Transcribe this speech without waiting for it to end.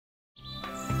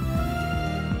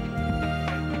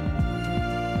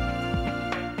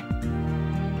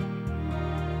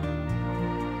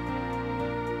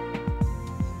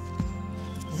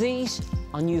These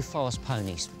are New Forest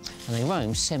ponies, and they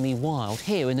roam semi-wild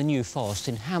here in the New Forest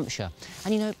in Hampshire.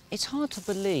 And, you know, it's hard to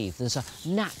believe there's a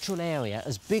natural area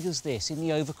as big as this in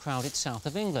the overcrowded south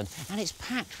of England, and it's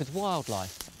packed with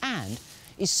wildlife and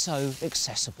is so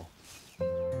accessible.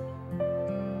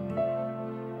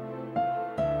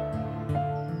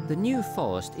 The New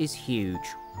Forest is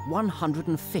huge,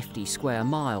 150 square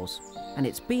miles, and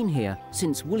it's been here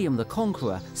since William the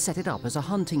Conqueror set it up as a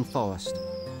hunting forest.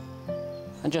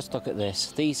 And just look at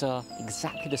this. These are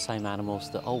exactly the same animals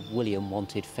that old William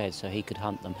wanted fed so he could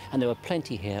hunt them, and there are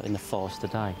plenty here in the forest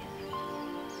today.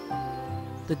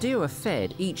 The deer are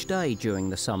fed each day during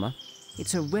the summer.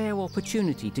 It's a rare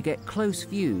opportunity to get close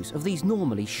views of these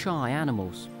normally shy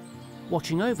animals.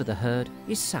 Watching over the herd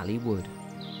is Sally Wood.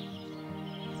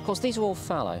 Of course, these are all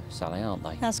fallow, Sally, aren't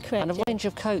they? That's correct. And a range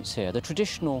of coats here, the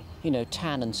traditional, you know,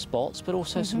 tan and spots, but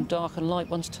also some dark and light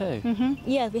ones too.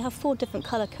 Yeah, we have 4 different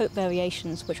colour coat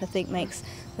variations, which I think makes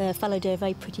the fallow deer a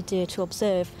very pretty deer to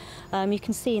observe. You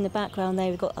can see in the background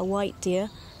there we've got a white deer.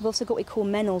 We've also got what we call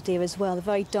menal deer as well, the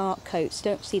very dark coats.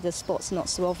 You don't see the spots, not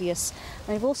so obvious.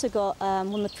 And we've also got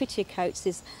one of the prettier coats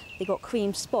is they've got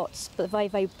cream spots, but very,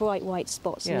 very bright white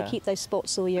spots, and we keep those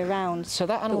spots all year round. So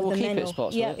that animal will keep its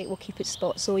spots, yeah, it will keep its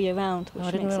spots all year round,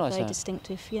 which makes it very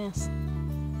distinctive, yes.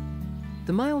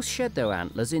 The males shed their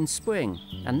antlers in spring,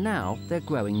 and now they're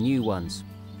growing new ones.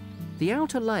 The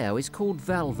outer layer is called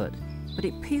velvet, but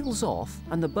it peels off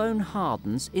and the bone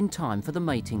hardens in time for the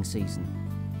mating season.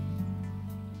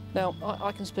 Now,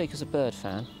 I can speak as a bird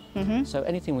fan, so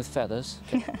anything with feathers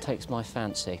takes my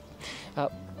fancy.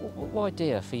 Why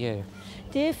deer for you?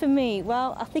 Deer for me,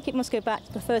 well, I think it must go back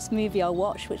to the first movie I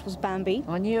watched, which was Bambi.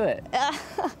 I knew it.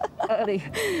 early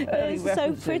It's so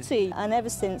references. pretty, and ever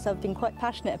since I've been quite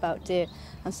passionate about deer,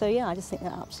 and so yeah, I just think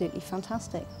they're absolutely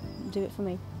fantastic. Do it for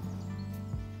me.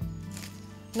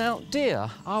 Now, deer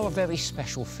are a very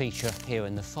special feature here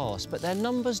in the forest, but their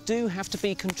numbers do have to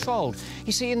be controlled.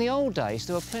 You see, in the old days,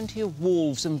 there were plenty of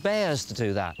wolves and bears to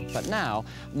do that, but now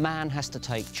man has to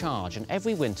take charge, and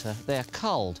every winter they're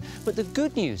culled. But the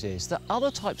good news is that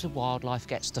other types of wildlife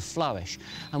gets to flourish,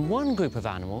 and one group of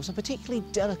animals, a particularly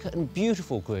delicate and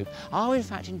beautiful group, are in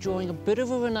fact enjoying a bit of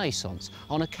a renaissance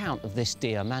on account of this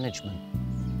deer management.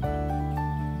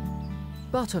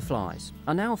 Butterflies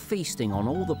are now feasting on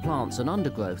all the plants and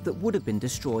undergrowth that would have been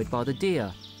destroyed by the deer.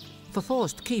 For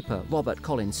forest keeper Robert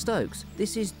Collins Stokes,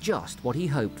 this is just what he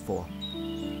hoped for.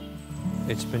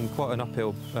 It's been quite an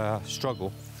uphill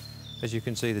struggle. As you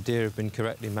can see, the deer have been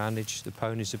correctly managed, the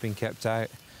ponies have been kept out.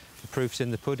 The proof's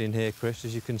in the pudding here, Chris,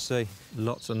 as you can see.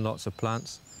 Lots and lots of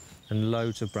plants and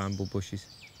loads of bramble bushes.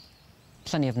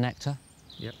 Plenty of nectar.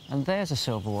 Yep. And there's a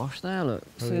silverwash. There, look.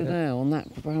 See there on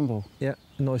that bramble. Yeah,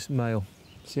 nice male.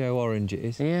 See how orange it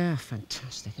is? Yeah,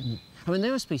 fantastic, isn't it? I mean,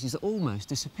 there are species that almost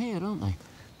disappeared, aren't they?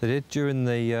 They did during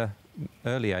the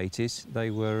early 80s.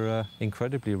 They were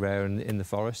incredibly rare in the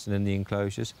forest and in the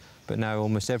enclosures, but now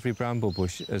almost every bramble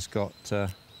bush has got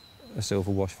a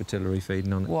silverwash fritillary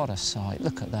feeding on it. What a sight.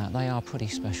 Look at that. They are pretty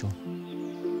special.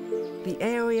 The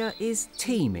area is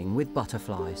teeming with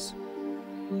butterflies.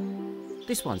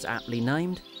 This one's aptly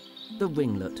named the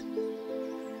ringlet,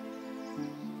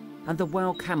 and the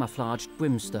well-camouflaged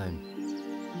brimstone.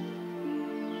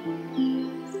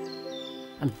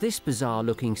 And this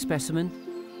bizarre-looking specimen,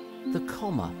 the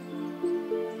comma.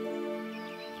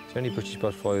 It's only British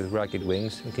butterfly with ragged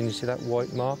wings. And can you see that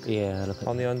white mark? Yeah, look at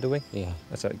on the underwing? Yeah.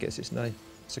 That's how it gets its name.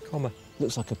 It's a comma.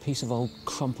 Looks like a piece of old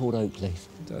crumpled oak leaf.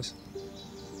 It does.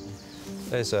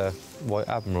 There's a white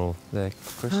admiral there,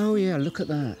 Chris. Oh, yeah, look at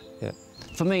that. Yeah.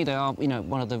 For me, they are, you know,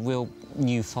 one of the real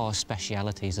New Forest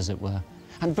specialities, as it were.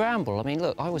 And bramble, I mean,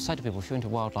 look, I always say to people, if you're into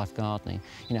wildlife gardening,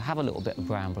 you know, have a little bit of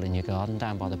bramble in your garden,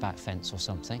 down by the back fence or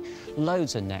something.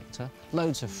 Loads of nectar,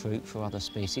 loads of fruit for other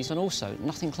species, and also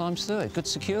nothing climbs through it. Good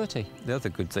security. The other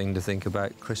good thing to think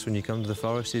about, Chris, when you come to the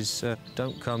forest is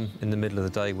don't come in the middle of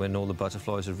the day when all the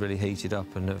butterflies have really heated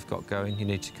up and have got going. You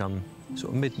need to come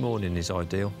sort of mid-morning is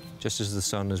ideal, just as the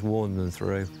sun has warmed them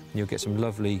through, and you'll get some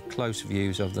lovely close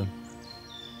views of them.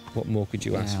 What more could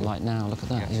you ask for? Yeah, like now, look at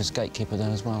that. Yeah. There's a gatekeeper there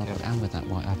as well, Yeah. and with that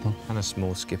white apple. And a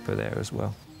small skipper there as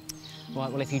well. Right,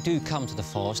 well, if you do come to the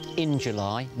forest in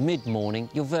July, mid-morning,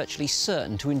 you're virtually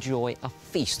certain to enjoy a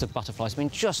feast of butterflies. I mean,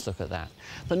 just look at that.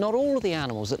 But not all of the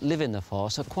animals that live in the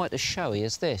forest are quite as showy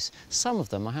as this. Some of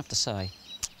them, I have to say,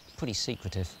 pretty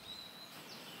secretive.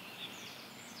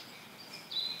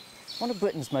 One of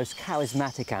Britain's most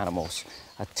charismatic animals,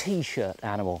 a T-shirt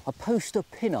animal, a poster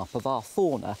pin-up of our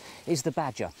fauna, is the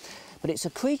badger. But it's a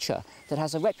creature that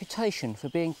has a reputation for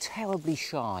being terribly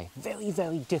shy, very,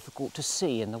 very difficult to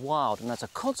see in the wild, and as a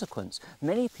consequence,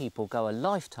 many people go a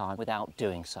lifetime without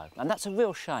doing so. And that's a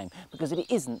real shame, because it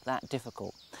isn't that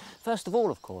difficult. First of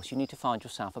all, of course, you need to find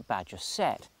yourself a badger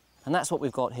set. And that's what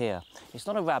we've got here. It's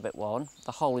not a rabbit one,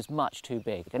 the hole is much too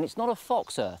big. And it's not a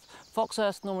fox earth. Fox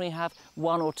earths normally have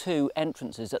 1 or 2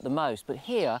 entrances at the most, but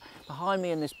here, behind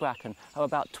me in this bracken, are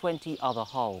about 20 other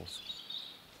holes.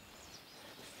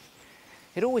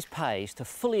 It always pays to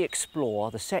fully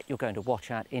explore the set you're going to watch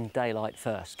at in daylight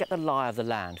first. Get the lie of the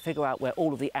land, figure out where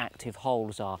all of the active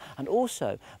holes are, and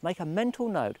also make a mental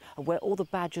note of where all the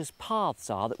badgers' paths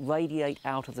are that radiate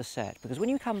out of the set. Because when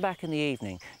you come back in the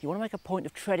evening, you want to make a point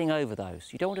of treading over those.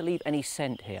 You don't want to leave any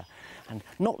scent here. And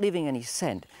not leaving any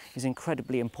scent is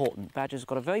incredibly important. Badgers have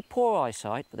got a very poor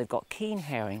eyesight, but they've got keen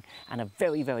hearing and a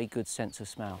very, very good sense of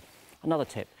smell. Another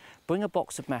tip, bring a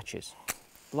box of matches,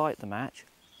 light the match,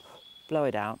 blow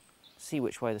it out, see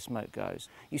which way the smoke goes.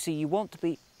 You see, you want to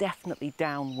be definitely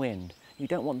downwind. You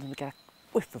don't want them to get a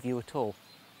whiff of you at all.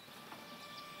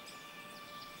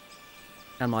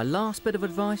 And my last bit of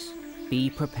advice, be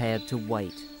prepared to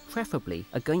wait, preferably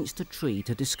against a tree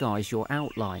to disguise your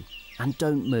outline. And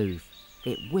don't move.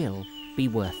 It will be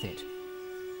worth it.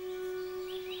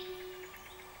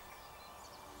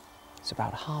 It's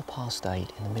about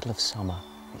 8:30 in the middle of summer.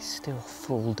 It's still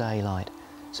full daylight.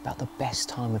 It's about the best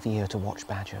time of year to watch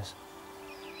badgers.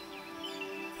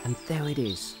 And there it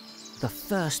is, the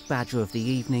first badger of the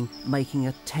evening making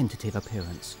a tentative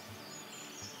appearance.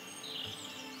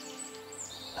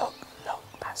 Look,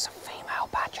 that's a female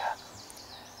badger.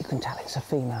 You can tell it's a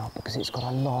female because it's got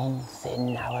a long,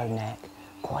 thin, narrow neck,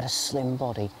 quite a slim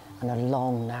body, and a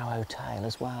long, narrow tail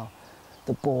as well.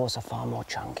 The boars are far more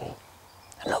chunky.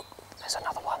 And look, there's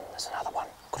another one.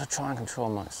 I've got to try and control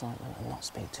my excitement and not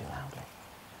speak too loudly.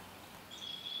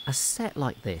 A set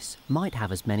like this might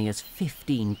have as many as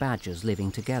 15 badgers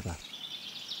living together.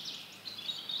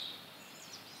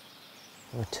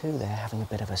 There are 2 there having a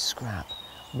bit of a scrap.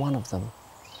 One of them,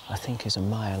 I think, is a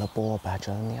male, a boar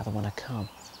badger, and the other one a cub.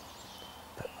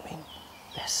 But, I mean,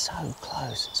 they're so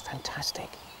close, it's fantastic.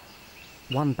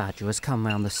 One badger has come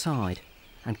round the side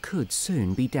and could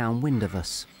soon be downwind of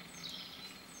us.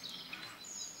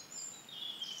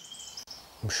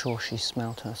 I'm sure she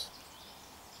smelt us.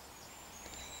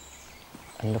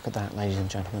 And look at that, ladies and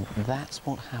gentlemen, that's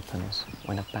what happens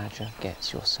when a badger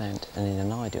gets your scent. And in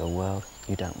an ideal world,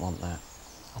 you don't want that.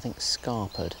 I think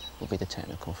scarpered will be the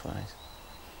technical phrase.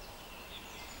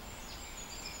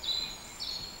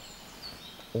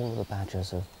 All of the badgers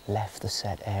have left the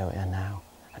set area now,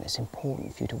 and it's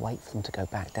important for you to wait for them to go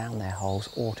back down their holes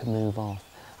or to move off.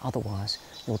 Otherwise,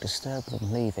 you'll disturb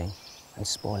them leaving and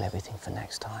spoil everything for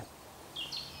next time.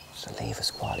 So leave as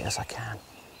quietly as I can.